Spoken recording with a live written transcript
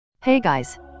Hey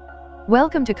guys!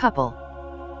 Welcome to Couple.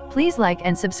 Please like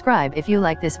and subscribe if you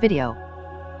like this video.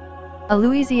 A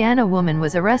Louisiana woman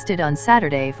was arrested on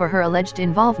Saturday for her alleged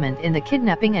involvement in the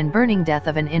kidnapping and burning death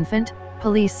of an infant,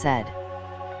 police said.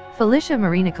 Felicia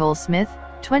Marie Nicole Smith,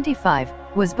 25,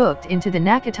 was booked into the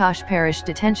Natchitoches Parish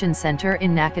Detention Center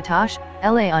in Natchitoches,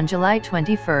 LA on July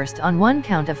 21 on one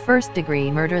count of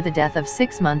first-degree murder, the death of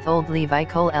 6-month-old Levi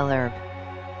Cole Herb.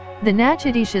 The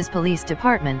Natchitoches Police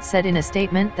Department said in a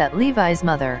statement that Levi's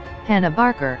mother, Hannah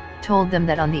Barker, told them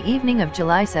that on the evening of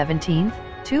July 17,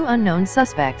 two unknown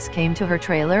suspects came to her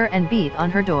trailer and beat on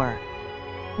her door.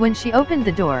 When she opened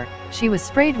the door, she was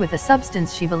sprayed with a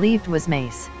substance she believed was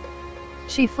mace.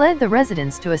 She fled the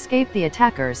residence to escape the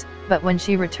attackers, but when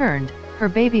she returned, her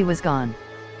baby was gone.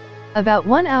 About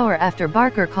 1 hour after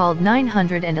Barker called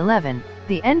 911,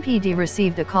 the NPD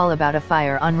received a call about a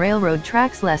fire on railroad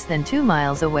tracks less than 2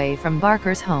 miles away from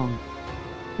Barker's home.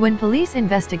 When police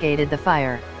investigated the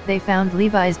fire, they found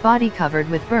Levi's body covered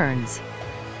with burns.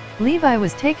 Levi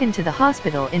was taken to the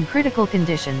hospital in critical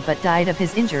condition but died of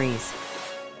his injuries.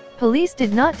 Police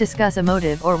did not discuss a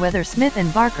motive or whether Smith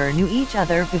and Barker knew each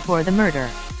other before the murder.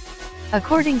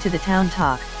 According to the Town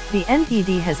Talk, the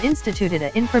NPD has instituted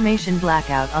an information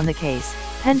blackout on the case,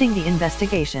 pending the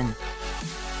investigation.